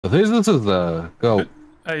Bethesda is go.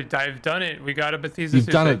 I've done it. We got a Bethesda. You've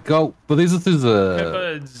done it. Go. Bethesda is Hey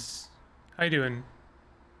buds, how you doing?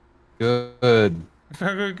 good.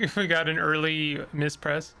 We got an early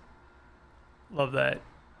mispress. Love that.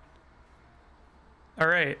 All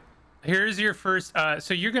right, here's your first.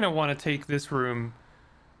 So you're gonna want to take this room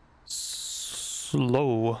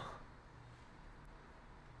slow.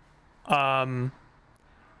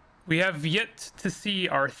 We have yet to see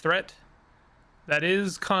our threat. That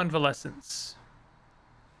is convalescence.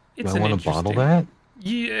 It's Do I an want to bottle interesting. that?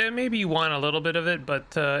 Yeah, maybe you want a little bit of it,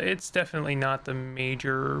 but it's definitely not the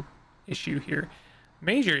major issue here.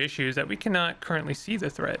 Major issue is that we cannot currently see the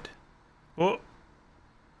threat. Oh,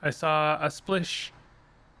 I saw a splish.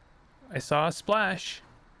 I saw a splash.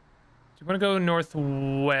 Do you want to go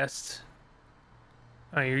northwest?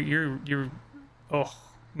 Oh, you're. Oh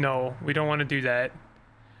no, we don't want to do that.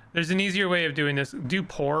 There's an easier way of doing this. Do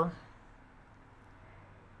pour.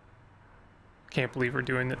 Can't believe we're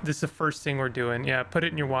doing that. This is the first thing we're doing. Yeah, put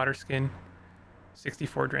it in your water skin.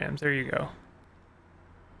 64 drams. There you go.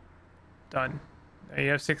 Done. Now you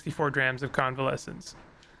have 64 drams of convalescence.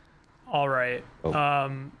 All right.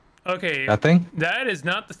 Oh. Okay. That thing? That is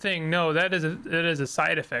not the thing. No, that is a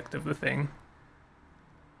side effect of the thing.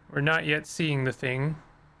 We're not yet seeing the thing.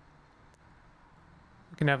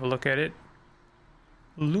 We can have a look at it.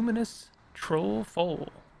 Luminous Troll Foal.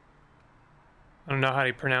 I don't know how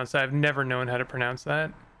to pronounce that. I've never known how to pronounce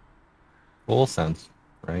that. Full sense,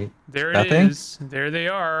 right? There That it thing? is. There they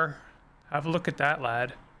are. Have a look at that,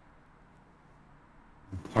 lad.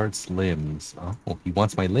 Parts limbs. Oh, he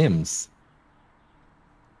wants my limbs.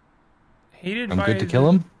 Hated I'm by good to kill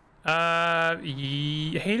him?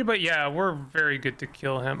 hated, but yeah, we're very good to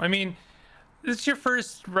kill him. I mean, it's your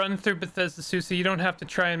first run through Bethesda Susa. You don't have to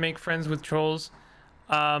try and make friends with trolls.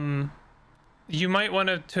 You might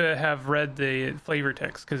want to have read the flavor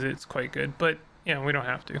text because it's quite good, but you know, we don't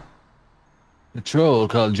have to. A troll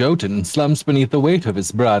called Jotun slumps beneath the weight of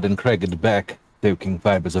his broad and cragged back, soaking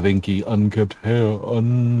fibers of inky, unkept hair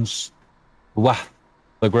Wah!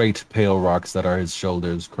 The great pale rocks that are his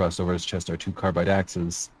shoulders crossed over his chest are two carbide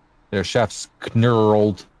axes. Their shafts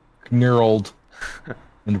knurled,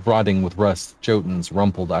 and rotting with rust. Jotun's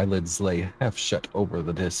rumpled eyelids lay half shut over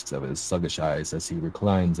the discs of his sluggish eyes as he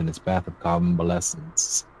reclines in his bath of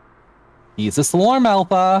convalescence. He's a swarm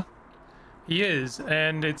alpha! He is,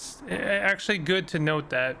 and it's actually good to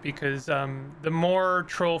note that because the more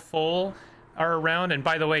troll foal are around, and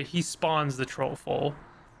by the way, he spawns the troll foal.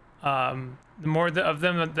 The more of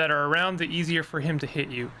them that are around, the easier for him to hit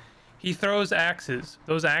you. He throws axes.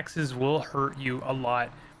 Those axes will hurt you a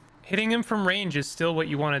lot. Hitting him from range is still what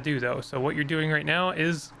you want to do, though. So what you're doing right now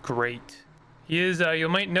is great. He is, you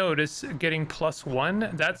might notice, getting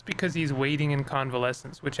 +1. That's because he's waiting in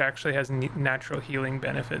convalescence, which actually has natural healing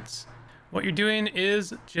benefits. What you're doing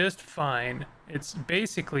is just fine. It's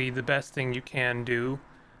basically the best thing you can do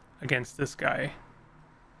against this guy.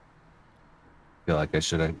 I feel like I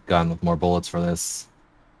should have gone with more bullets for this.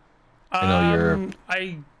 I know you're...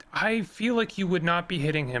 I feel like you would not be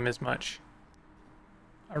hitting him as much.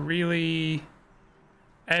 I really...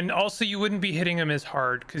 And also you wouldn't be hitting him as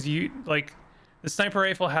hard because you, like, the sniper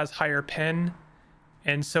rifle has higher pen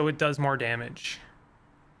and so it does more damage.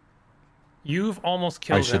 You've almost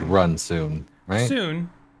killed him. I should run soon, right? Soon,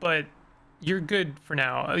 but you're good for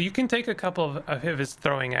now. You can take a couple of his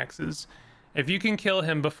throwing axes. If you can kill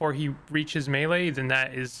him before he reaches melee, then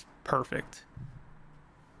that is perfect.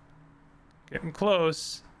 Getting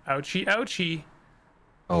close. Ouchie, ouchie.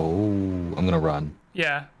 Oh, I'm gonna run.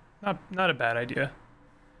 Yeah, not a bad idea.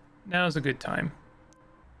 Now's a good time.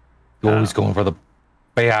 You're always going for the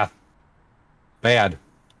bad.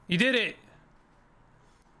 You did it.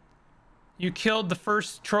 You killed the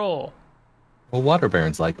first troll. Well, water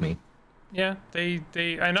barons like me. Yeah, they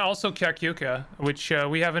and also Kyakyuka, which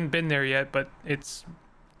we haven't been there yet, but it's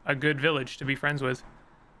a good village to be friends with.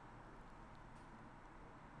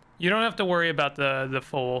 You don't have to worry about the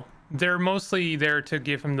foal. They're mostly there to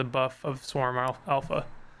give him the buff of Swarm Alpha.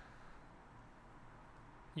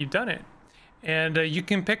 You've done it. And you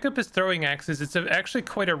can pick up his throwing axes. It's actually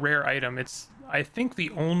quite a rare item. It's, I think,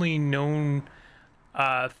 the only known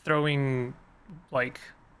throwing, like,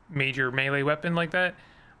 major melee weapon like that.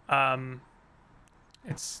 They're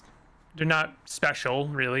not special,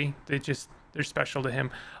 really. They're special to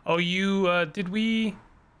him. Oh, did we...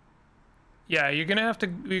 Yeah, you're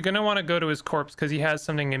gonna want to go to his corpse because he has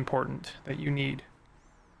something important that you need.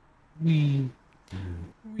 Wee.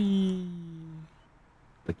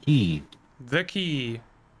 The key. The key.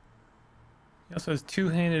 He also has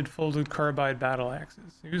two-handed folded carbide battle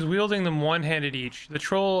axes. He was wielding them one-handed each. The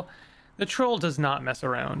troll The troll does not mess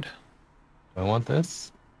around. I want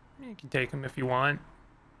this. You can take him if you want.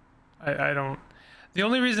 I don't. The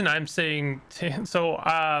only reason I'm saying so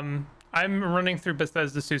I'm running through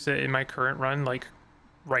BTHSDA in my current run, like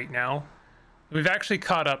right now. We've actually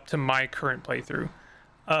caught up to my current playthrough.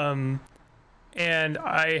 And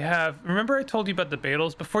I have, remember I told you about the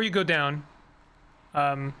battles before you go down.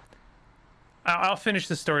 I'll finish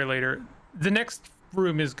the story later. The next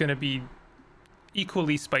room is going to be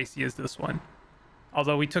equally spicy as this one,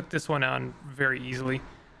 although we took this one on very easily.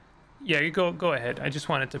 Yeah, you go ahead. I just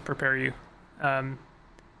wanted to prepare you.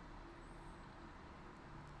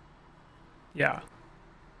 Yeah.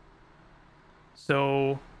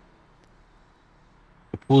 So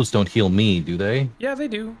The pools don't heal me, do they? yeah, they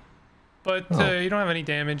do, but you don't have any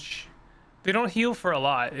damage. They don't heal for a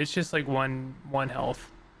lot. It's just like one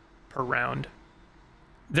health per round.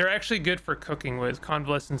 They're actually good for cooking with.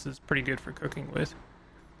 Convalescence is pretty good for cooking with.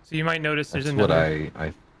 So you might notice there's another. That's what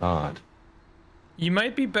I thought. You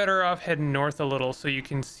might be better off heading north a little so you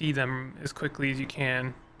can see them as quickly as you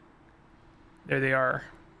can. There they are.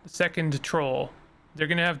 The second troll. They're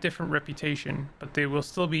going to have different reputation, but they will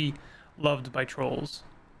still be loved by trolls.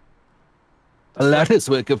 A lattice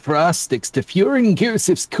work of frost sticks to Furin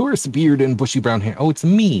Gersif's coarse beard and bushy brown hair. Oh, it's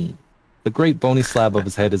me. The great bony slab of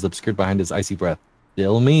his head is obscured behind his icy breath.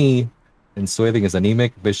 Still me. And swathing his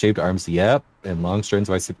anemic, fish-shaped arms. Yep. And long strands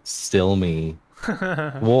of icy. Still me.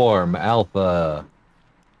 Warm, alpha.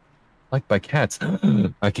 Liked by cats.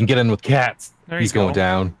 I can get in with cats. He's going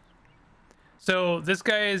down. So this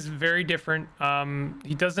guy is very different.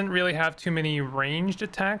 He doesn't really have too many ranged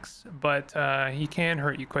attacks, but he can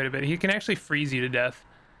hurt you quite a bit. He can actually freeze you to death.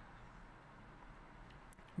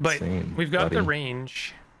 But we've got the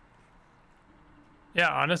range. Yeah,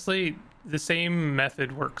 honestly, the same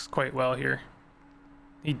method works quite well here.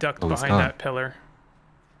 He ducked behind that pillar.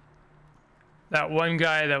 That one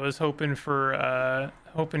guy that was hoping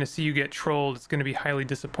to see you get trolled is going to be highly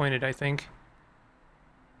disappointed, I think.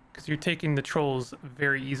 Because you're taking the trolls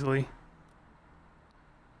very easily.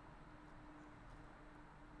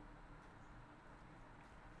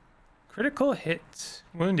 Critical hit.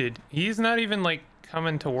 Wounded. He's not even, like,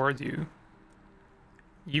 coming towards you.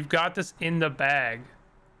 You've got this in the bag.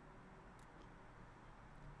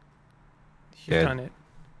 You've done it.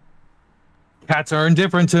 Cats are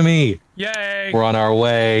indifferent to me. Yay! We're on our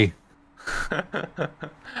way.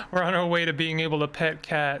 We're on our way to being able to pet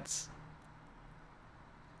cats.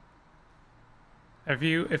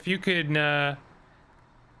 If you could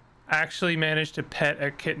actually manage to pet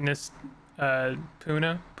a kitness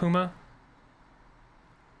puma.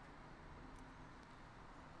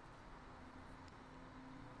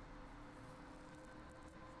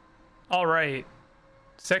 All right,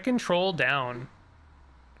 second troll down.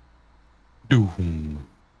 Doom.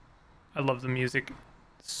 I love the music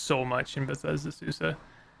so much in BTHSDA.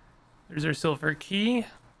 There's our silver key.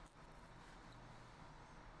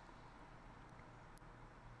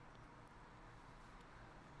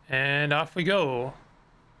 And off we go.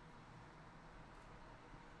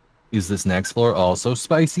 Is this next floor also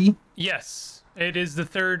spicy? Yes, it is the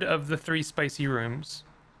third of the 3 spicy rooms.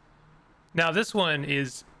 Now this one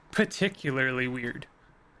is particularly weird,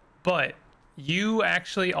 but you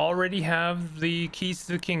actually already have the keys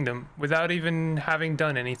to the kingdom without even having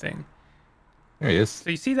done anything. There he is. So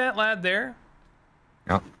you see that lad there?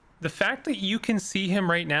 Yeah. The fact that you can see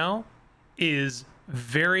him right now is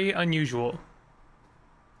very unusual.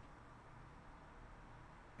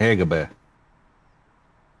 Hagaba.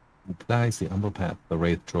 Lies the umber path, the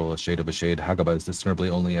wraith troll, a shade of a shade. Hagaba is discernibly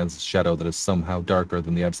only as shadow that is somehow darker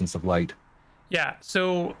than the absence of light. Yeah,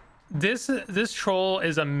 so this troll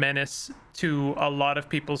is a menace to a lot of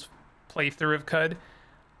people's playthrough of CUD.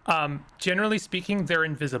 Generally speaking, they're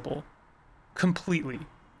invisible. Completely.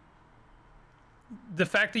 The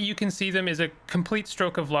fact that you can see them is a complete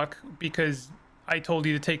stroke of luck because I told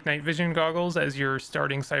you to take night vision goggles as your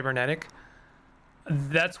starting cybernetic.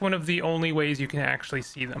 That's one of the only ways you can actually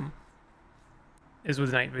see them, is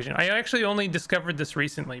with night vision. I actually only discovered this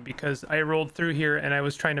recently because I rolled through here and I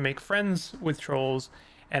was trying to make friends with trolls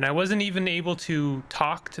and I wasn't even able to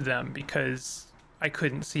talk to them because I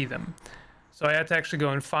couldn't see them. So I had to actually go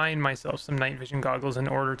and find myself some night vision goggles in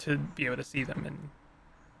order to be able to see them and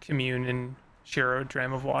commune and share a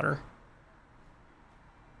dram of water.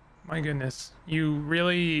 My goodness, you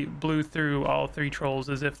really blew through all 3 trolls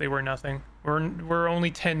as if they were nothing. We're only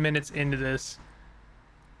 10 minutes into this.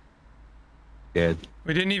 Good.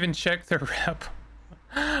 We didn't even check the rep.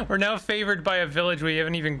 We're now favored by a village we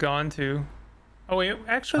haven't even gone to. Oh wait,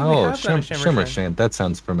 actually we have gone to Shimmershan. That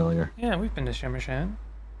sounds familiar. Yeah, we've been to Shimmershan.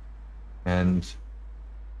 And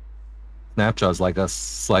Snapjaws like us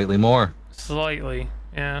slightly more. Slightly,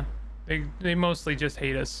 yeah. They mostly just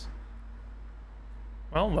hate us.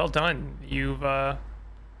 Well done. You've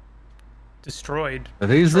destroyed.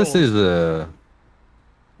 This trolls. is Well,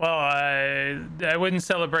 I wouldn't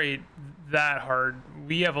celebrate that hard.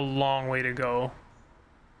 We have a long way to go.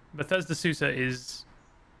 Bethesda Susa is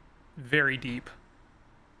very deep.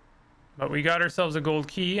 But we got ourselves a gold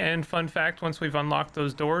key, and fun fact, once we've unlocked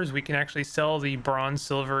those doors, we can actually sell the bronze,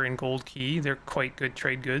 silver, and gold key. They're quite good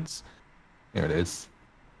trade goods. There it is.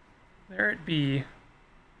 There it be.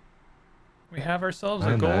 We have ourselves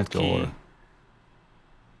a gold key.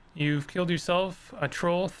 You've killed yourself a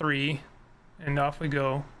troll 3, and off we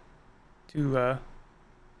go to,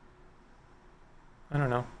 I don't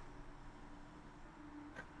know.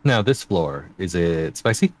 Now, this floor, is it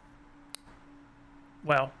spicy?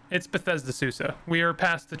 Well, it's Bethesda Susa. We are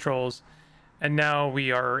past the trolls, and now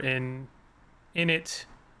we are in it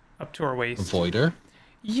up to our waist. Voider?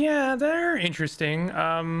 Yeah, they're interesting.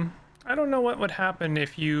 I don't know what would happen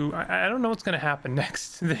if you... I don't know what's going to happen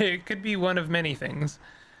next. It could be one of many things.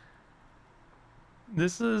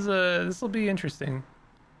 This will be interesting.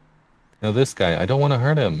 Now, this guy, I don't want to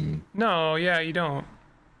hurt him. No, yeah, you don't.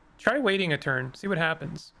 Try waiting a turn. See what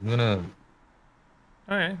happens. I'm gonna...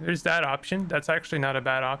 Alright, there's that option. That's actually not a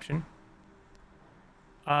bad option.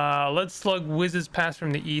 Let's slug whizzes past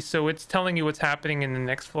from the east, so it's telling you what's happening in the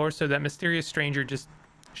next floor. So that mysterious stranger just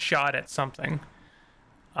shot at something.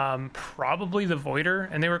 Probably the Voider,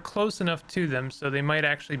 and they were close enough to them, so they might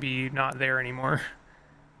actually be not there anymore.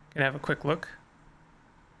 Gonna have a quick look.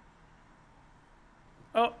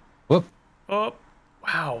 Oh. Whoop. Oh.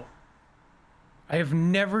 Wow. I have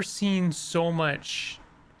never seen so much,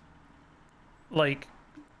 like,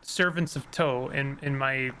 servants of Toe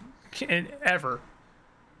ever.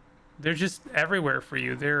 They're just everywhere for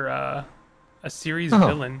you. They're a series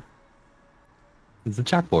villain. It's a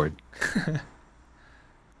chalkboard.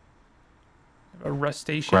 A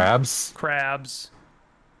rustation. Crabs.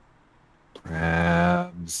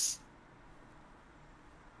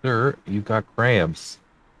 Sir, you got crabs.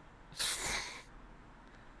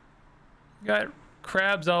 You got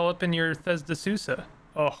crabs all up in your Thesda Susa.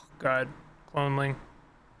 Oh, God. Cloneling.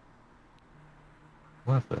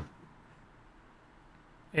 What the?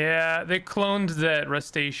 Yeah, they cloned that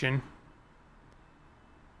rustation.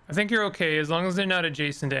 I think you're okay. As long as they're not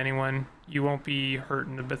adjacent to anyone, you won't be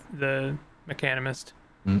hurting the Mechanimist.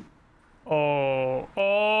 Mm. Oh,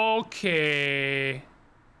 okay.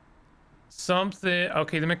 Something...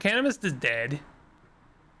 Okay, the Mechanimist is dead.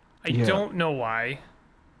 I don't know why.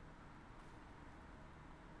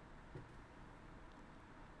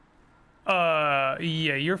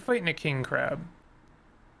 Yeah, you're fighting a king crab.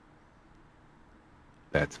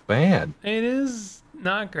 That's bad. It is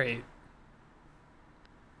not great.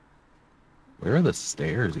 Where are the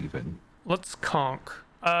stairs even? Let's conk.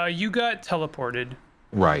 You got teleported.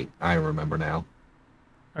 Right, I remember now.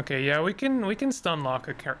 Okay, yeah, we can stun lock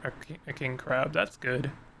a king crab. That's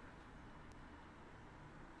good.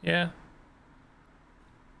 Yeah.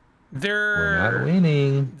 We're not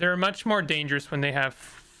winning. They're much more dangerous when they have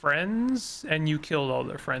friends, and you killed all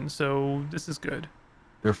their friends, so this is good.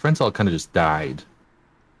 Their friends all kind of just died.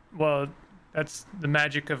 Well, that's the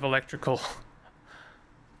magic of electrical.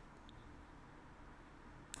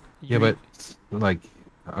 Yeah, but like,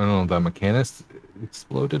 I don't know, the Mechanist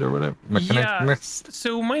exploded or whatever. Mechanist. Yeah.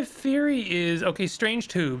 So my theory is, okay, strange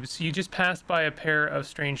tubes. You just passed by a pair of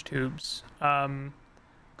strange tubes.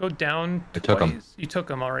 Go down twice. I took them. You took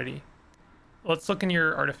them already. Let's look in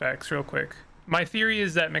your artifacts real quick. My theory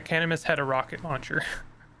is that Mechanimist had a rocket launcher.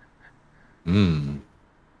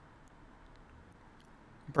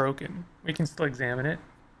 Broken. We can still examine it.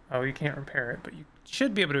 Oh, you can't repair it, but you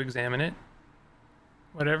should be able to examine it.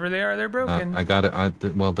 Whatever they are, they're broken. I got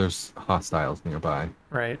it. Well, there's hostiles nearby.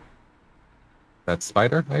 Right. That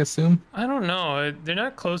spider, I assume? I don't know. They're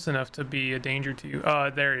not close enough to be a danger to you. Oh,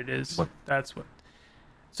 there it is. What? That's what.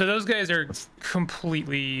 So those guys are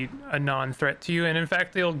completely a non-threat to you, and in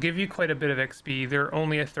fact, they'll give you quite a bit of XP. They're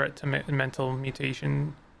only a threat to mental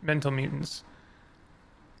mutants.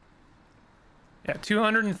 Yeah,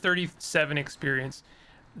 237 experience.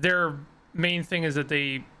 Their main thing is that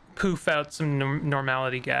they poof out some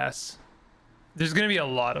normality gas. There's going to be a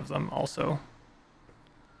lot of them also.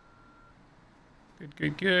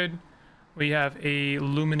 Good. We have a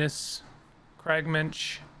luminous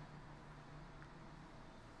Cragmensch.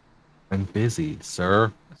 I'm busy,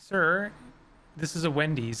 sir. Sir, this is a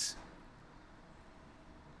Wendy's.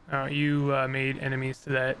 Oh, you made enemies to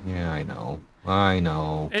that. Yeah, I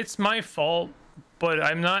know. It's my fault, but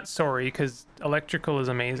I'm not sorry because electrical is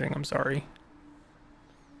amazing. I'm sorry.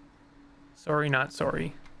 Sorry, not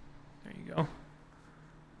sorry. There you go.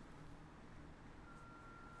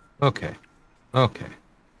 Okay. Okay.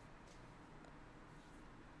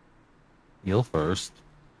 Heal first.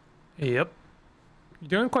 Yep. You're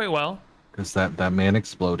doing quite well. Because that man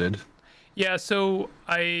exploded. Yeah, so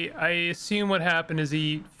I assume what happened is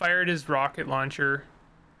he fired his rocket launcher.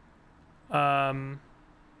 I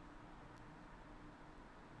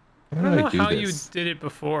How don't did know I do how this? you did it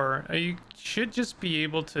before. You should just be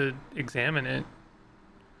able to examine it.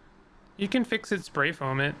 You can fix it, spray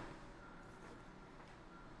foam it.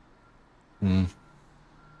 Hmm.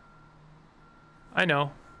 I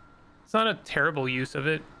know. It's not a terrible use of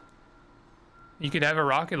it. You could have a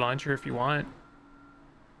rocket launcher if you want.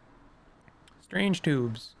 Strange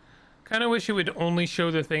tubes. Kind of wish it would only show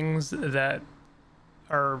the things that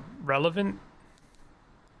are relevant.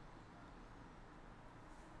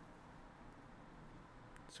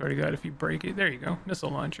 Swear to God, if you break it. There you go. Missile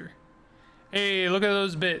launcher. Hey, look at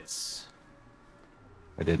those bits.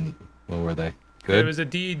 I didn't. What were they? There Good? was a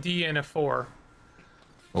D, D, and a 4.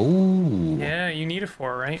 Oh. Yeah, you need a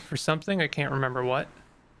 4, right? For something? I can't remember what.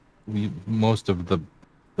 Most of the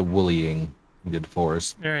woollying we did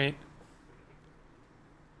force. All right.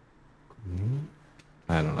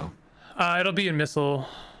 I don't know. It'll be in missile.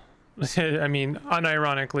 I mean,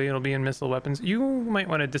 unironically, it'll be in missile weapons. You might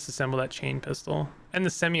want to disassemble that chain pistol and the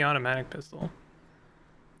semi-automatic pistol.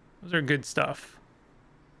 Those are good stuff.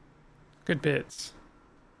 Good bits.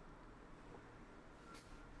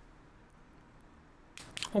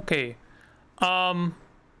 Okay. I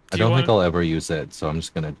don't think I'll ever use it, so I'm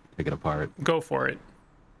just gonna take it apart. Go for it.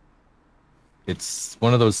 It's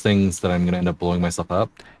one of those things that I'm gonna end up blowing myself up.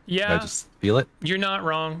 Yeah. I just feel it. You're not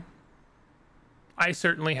wrong. I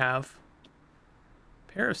certainly have.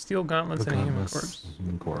 Pair of steel gauntlets and a human corpse.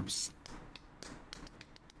 Human corpse.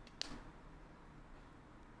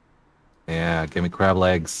 Yeah, give me crab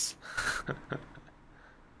legs.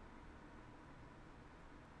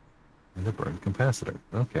 And a burn capacitor.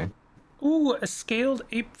 Okay. Ooh, a scaled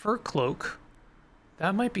ape fur cloak.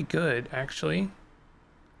 That might be good, actually.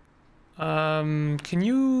 Can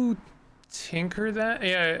you tinker that?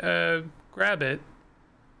 Yeah, grab it.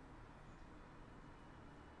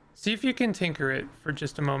 See if you can tinker it for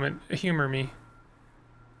just a moment. Humor me.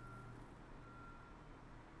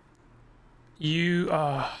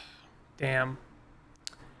 Damn.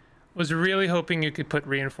 Was really hoping you could put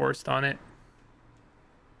reinforced on it.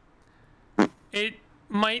 It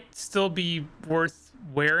might still be worth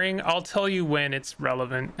wearing. I'll tell you when it's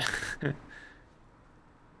relevant.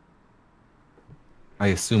 I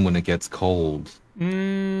assume when it gets cold.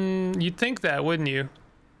 You'd think that, wouldn't you?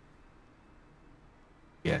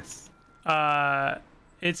 Yes.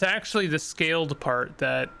 It's actually the scaled part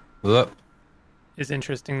that is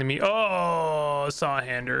interesting to me. Oh,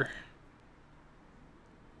 Sawhander.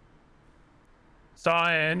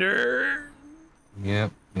 Sawhander.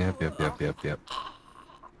 Yep.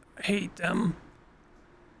 Hate them.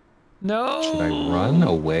 No. Should I run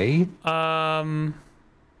away? I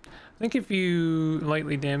think if you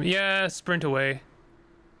lightly damage, yeah, sprint away.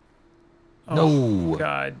 Oh, No.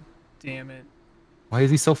 God damn it. Why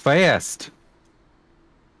is he so fast?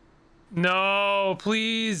 No,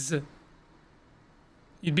 please.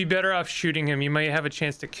 You'd be better off shooting him. You might have a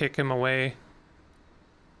chance to kick him away.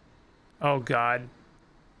 Oh, God.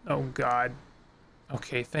 Oh, God.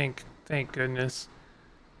 Okay, thank goodness.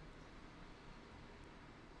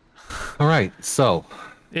 All right, so.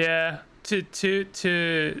 Yeah, to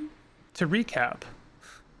recap.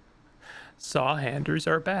 Sawhanders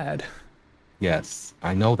are bad. Yes,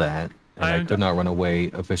 I know that. And I could not run away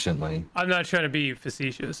efficiently. I'm not trying to be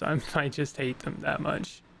facetious. I just hate them that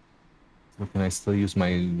much. So can I still use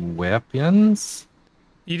my weapons?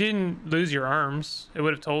 You didn't lose your arms. It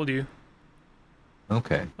would have told you.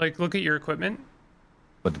 Okay. Like, look at your equipment.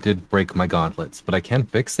 But it did break my gauntlets. But I can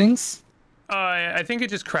fix things? I think it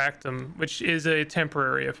just cracked them, which is a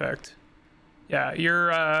temporary effect. Yeah,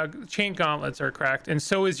 your chain gauntlets are cracked, and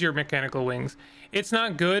so is your mechanical wings. It's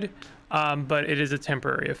not good, but it is a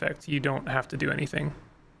temporary effect. You don't have to do anything.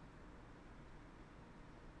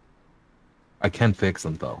 I can fix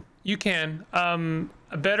them, though. You can.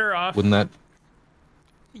 Better off... Wouldn't that...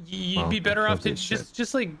 You'd be better off to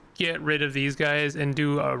just like get rid of these guys and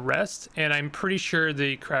do a rest, and I'm pretty sure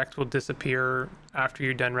the cracked will disappear after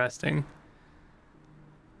you're done resting.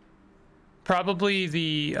 Probably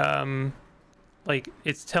the like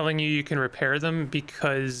it's telling you can repair them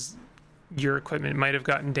because your equipment might have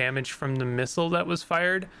gotten damaged from the missile that was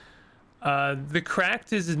fired. The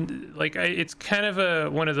cracked is like it's kind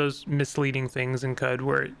of one of those misleading things in CUD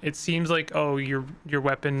where it seems like, oh, your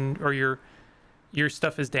weapon or your your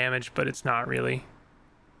stuff is damaged, but it's not really.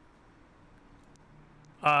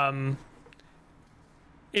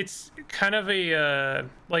 It's kind of a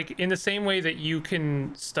like in the same way that you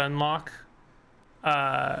can stun lock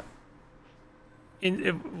when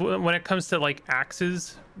it comes to like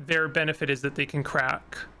axes, their benefit is that they can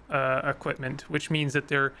crack equipment, which means that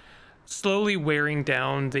they're slowly wearing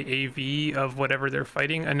down the AV of whatever they're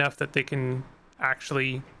fighting enough that they can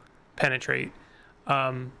actually penetrate.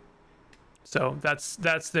 So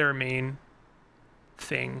that's their main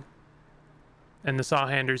thing. And the saw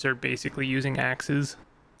handers are basically using axes.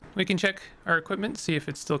 We can check our equipment, see if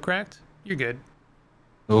it's still cracked. You're good.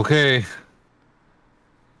 Okay.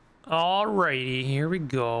 Alrighty, here we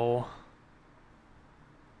go.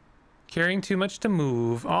 Carrying too much to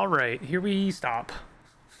move. Alright, here we stop.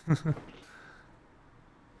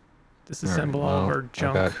 Disassemble all of our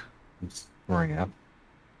junk. Got scrap.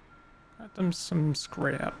 Got them some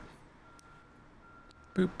scrap.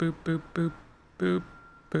 Boop, boop, boop, boop, boop,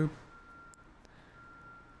 boop.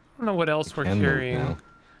 I don't know what else we're carrying.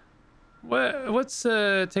 What's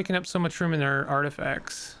taking up so much room in our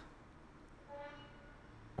artifacts?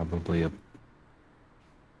 Probably a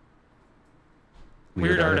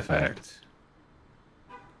weird artifact.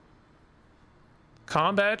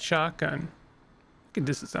 Combat shotgun. I can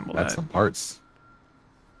disassemble that. That's some parts.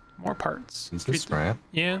 More parts. Piece of scrap.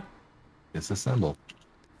 Yeah. Disassemble.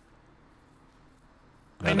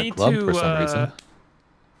 I need club to. For some reason.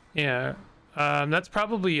 Yeah. That's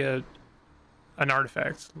probably an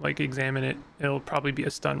artifact. Like, examine it. It'll probably be a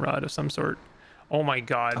stun rod of some sort. Oh my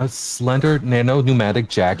god. A slender nano pneumatic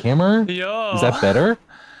jackhammer? Yo. Is that better?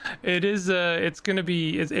 It is. It's gonna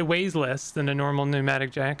be. It weighs less than a normal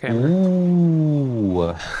pneumatic jackhammer.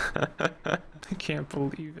 Ooh. I can't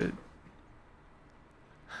believe it.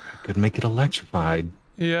 I could make it electrified.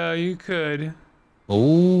 Yeah, you could.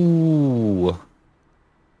 Ooh.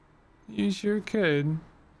 You sure could.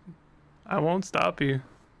 I won't stop you.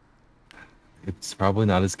 It's probably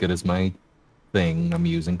not as good as my thing I'm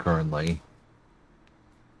using currently.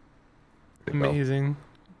 Amazing.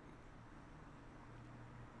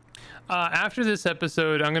 After this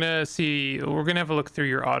episode, I'm gonna see. We're gonna have a look through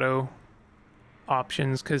your auto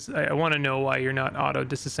options because I want to know why you're not auto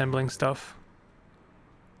disassembling stuff.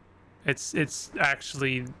 It's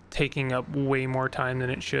actually taking up way more time than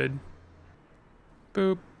it should.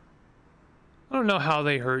 Boop. I don't know how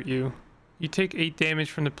they hurt you. You take 8 damage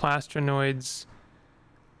from the plastonoid's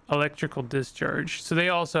electrical discharge. So they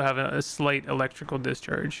also have a slight electrical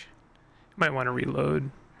discharge. You might want to reload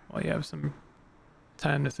while you have some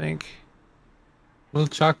time to think. What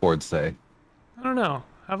do chalkboards say? I don't know.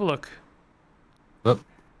 Have a look. Oop.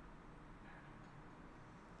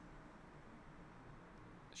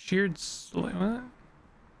 Sheared what?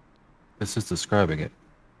 It's just describing it.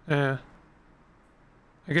 Yeah.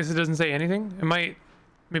 I guess it doesn't say anything. It might.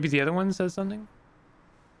 Maybe the other one says something?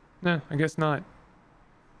 No, I guess not.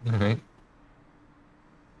 Alright.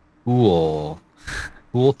 Cool.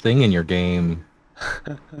 Cool thing in your game.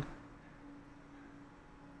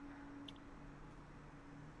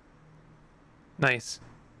 Nice.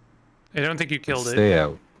 I don't think you killed it. Stay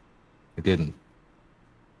out. I didn't.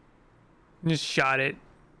 Just shot it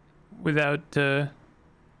without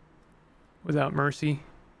mercy.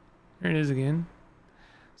 There it is again.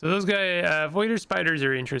 So those voider spiders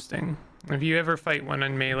are interesting. If you ever fight one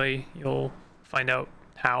on melee, you'll find out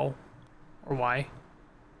how or why.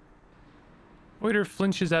 Voider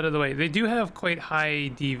flinches out of the way. They do have quite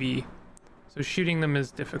high DV, so shooting them is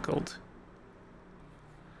difficult.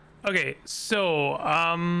 Okay, so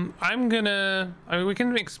we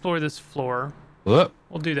can explore this floor. Whoop.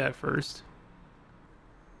 We'll do that first.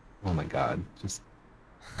 Oh my god. Just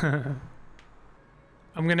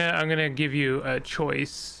I'm gonna give you a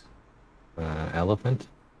choice. elephant?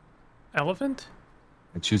 Elephant?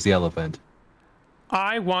 I choose the elephant.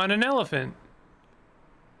 I want an elephant.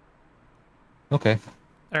 Okay.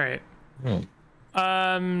 All right. Hmm.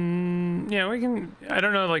 Yeah, we can. I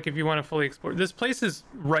don't know, like if you want to fully explore. This place is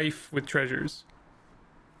rife with treasures.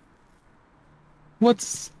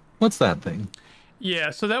 What's that thing?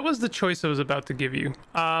 Yeah, so that was the choice I was about to give you.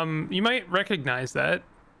 You might recognize that.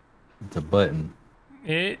 It's a button.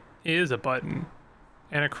 It is a button.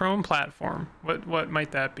 And a chrome platform. What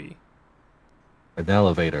might that be? An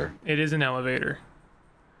elevator. It is an elevator.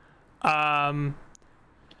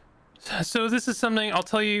 So this is something I'll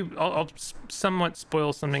tell you. I'll somewhat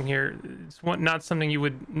spoil something here. It's not something you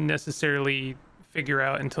would necessarily figure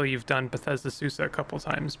out until you've done Bethesda Susa a couple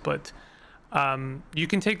times. But you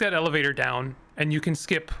can take that elevator down, and you can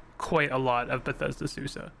skip quite a lot of Bethesda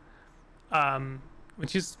Susa,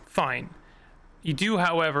 which is fine. You do,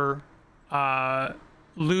 however,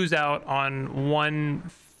 lose out on one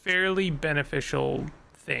fairly beneficial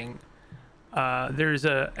thing. There's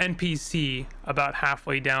a NPC about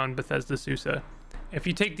halfway down Bethesda Susa. If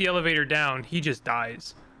you take the elevator down, he just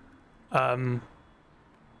dies.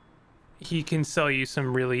 He can sell you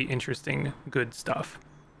some really interesting, good stuff.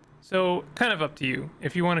 So, kind of up to you.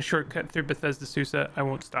 If you want a shortcut through Bethesda Susa, I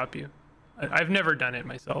won't stop you. I've never done it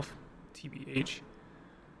myself, TBH.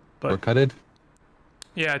 But Shortcutted?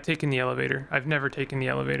 yeah, taking the elevator. I've never taken the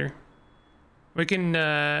elevator. We can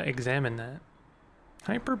examine that.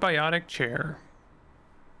 Hyperbiotic chair.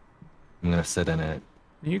 I'm gonna sit in it.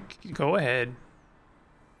 You go ahead.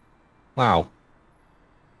 Wow.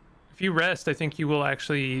 If you rest, I think you will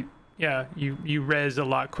actually, yeah, you res a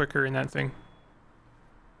lot quicker in that thing.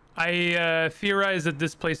 I theorize that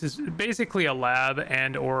this place is basically a lab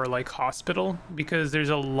and or like hospital because there's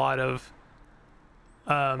a lot of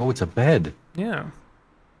Oh, it's a bed. yeah.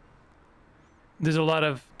 There's a lot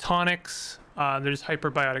of tonics. There's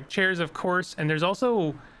hyperbiotic chairs, of course, and there's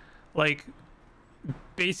also like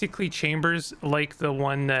basically chambers like the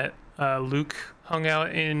one that Luke hung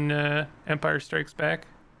out in Empire Strikes Back.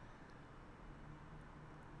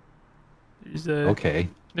 There's Okay.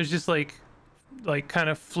 There's just like kind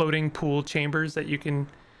of floating pool chambers that you can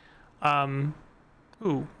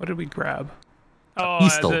ooh, what did we grab? Oh,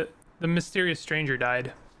 Pistol. the mysterious stranger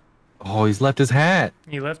died. Oh, he's left his hat.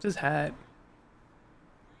 He left his hat.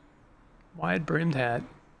 Wide brimmed hat.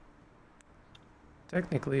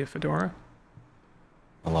 Technically a fedora.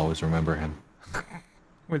 I'll always remember him.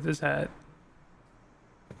 With his hat.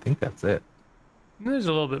 I think that's it. There's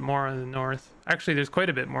a little bit more on the north. Actually, there's quite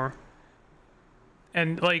a bit more.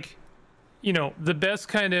 And like, you know, the best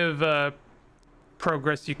kind of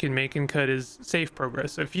progress you can make in Cut is safe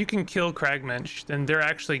progress. So if you can kill Kragmensch, then they're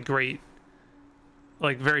actually great,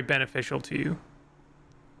 like very beneficial to you.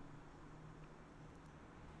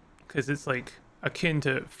 Because it's like akin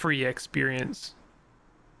to free experience.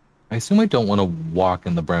 I assume I don't want to walk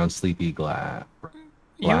in the brown sleepy glass.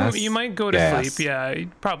 You might go to gas. sleep. Yeah,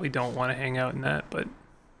 you probably don't want to hang out in that, but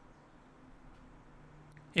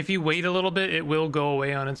if you wait a little bit, it will go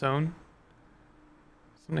away on its own.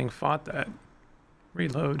 Something fought that.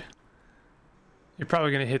 Reload. You're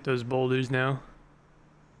probably going to hit those boulders now.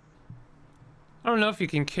 I don't know if you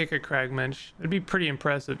can kick a Kragmensch. It'd be pretty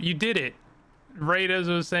impressive. You did it. Right as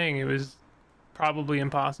I was saying, it was probably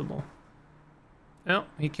impossible. No,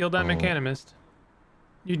 he killed that mechanimist.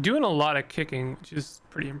 You're doing a lot of kicking, which is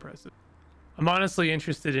pretty impressive. I'm honestly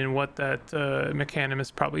interested in what that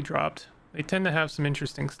mechanimist probably dropped. They tend to have some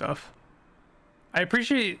interesting stuff. I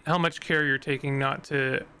appreciate how much care you're taking not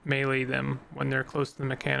to melee them when they're close to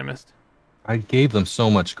the mechanimist. I gave them so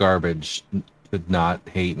much garbage to not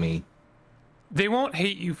hate me. They won't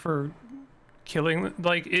hate you for killing,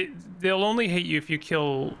 like, they'll only hate you if you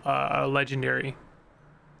kill a legendary.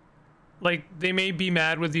 Like, they may be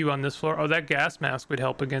mad with you on this floor. Oh, that gas mask would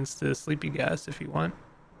help against the sleepy gas if you want.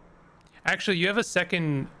 Actually, you have a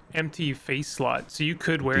second empty face slot, so you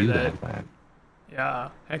could wear that. Yeah,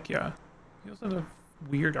 heck yeah. You also have a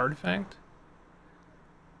weird artifact.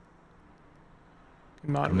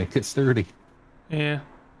 Can make it sturdy. Yeah.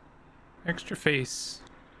 Extra face.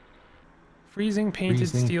 Freezing painted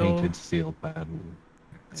steel. Painted steel battle.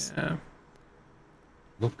 Yeah.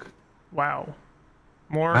 Look. Wow.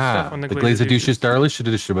 More stuff on the Glazaducious Darlish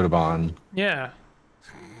should have on. Yeah.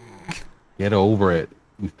 Get over it.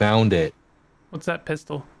 We found it. What's that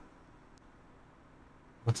pistol?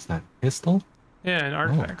 What's that? Pistol? Yeah, an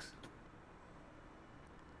artifact.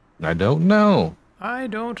 I don't know. I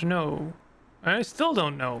don't know. I still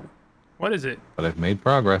don't know. What is it? But I've made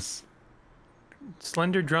progress.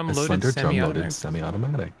 Slender drum A loaded slender drum semi-automatic. loaded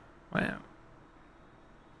semi-automatic. Wow.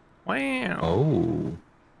 Wow. Oh.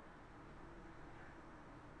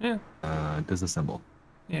 Yeah. Disassemble.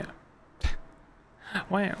 Yeah.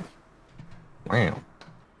 Wow. Wow.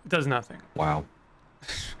 It does nothing. Wow.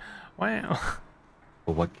 Wow.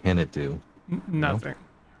 But what can it do? Nothing.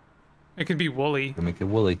 It could be woolly. You can make it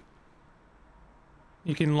woolly.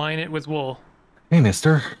 You can line it with wool. Hey,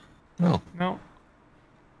 mister. No. No.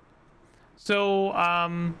 So,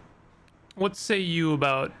 what say you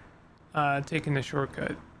about taking the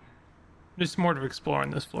shortcut? There's more to explore on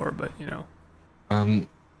this floor, but you know.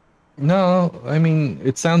 No, I mean,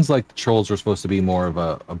 it sounds like the trolls were supposed to be more of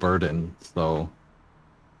a burden, so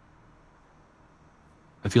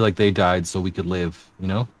I feel like they died so we could live, you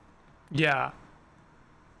know? Yeah.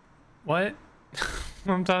 What?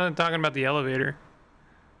 I'm talking about the elevator.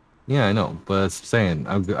 Yeah, I know, but I'm saying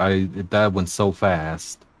that went so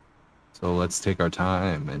fast. So let's take our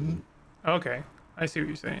time and Okay, I see what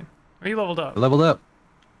you're saying. Are you leveled up? I leveled up.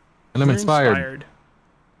 And I'm You're inspired.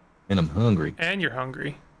 And I'm hungry. And you're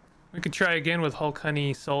hungry. We could try again with Hulk,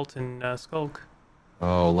 Honey, Salt, and Skulk.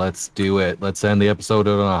 Oh, let's do it. Let's end the episode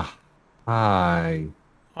on a high.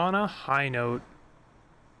 On a high note.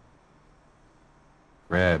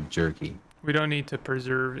 Crab jerky. We don't need to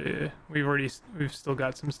preserve. We've still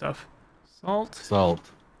got some stuff. Salt.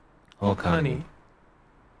 Salt. Hulk, Honey.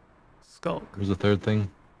 Skulk. Who's the third thing?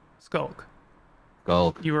 Skulk.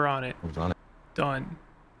 Skulk. You were on it. I was on it. Done.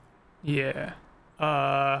 Yeah.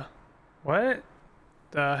 What?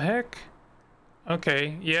 The heck?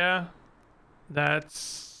 Okay, yeah.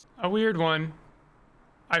 That's a weird one.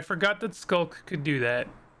 I forgot that Skulk could do that.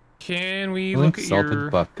 Can we look at salted your...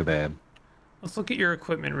 buck kebab. Let's look at your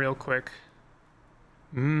equipment real quick.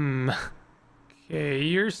 Okay,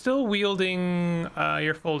 you're still wielding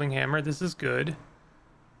your folding hammer. This is good.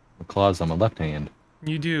 The claws on my left hand.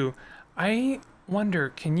 You do. I wonder,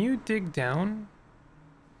 can you dig down?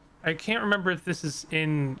 I can't remember if this is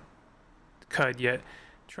in CUD yet.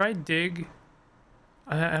 Try dig.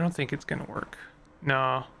 I don't think it's gonna work.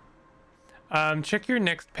 No. Check your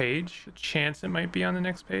next page. A chance it might be on the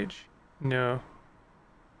next page. No.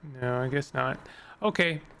 No, I guess not.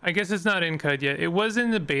 Okay, I guess it's not in CUD yet. It was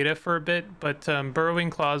in the beta for a bit, but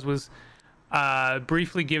Burrowing Claws was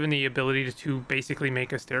briefly given the ability to basically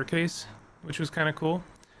make a staircase, which was kind of cool.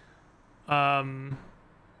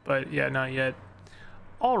 But yeah, not yet.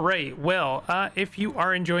 All right, well, if you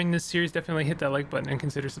are enjoying this series, definitely hit that like button and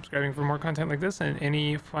consider subscribing for more content like this. And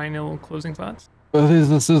any final closing thoughts?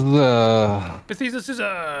 This is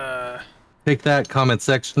Take that, comment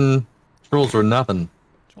section. Trolls are nothing.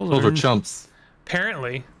 Trolls are chumps.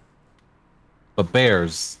 Apparently. But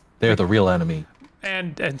bears, they're the real enemy.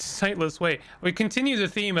 And Sightless Way. We continue the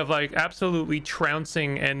theme of like absolutely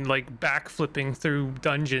trouncing and like backflipping through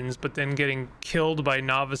dungeons, but then getting killed by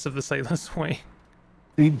Novice of the Sightless Way.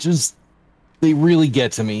 They really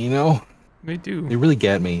get to me, you know? They do. They really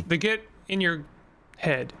get me. They get in your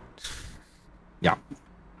head. Yeah.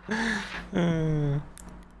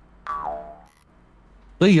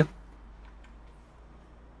 See ya.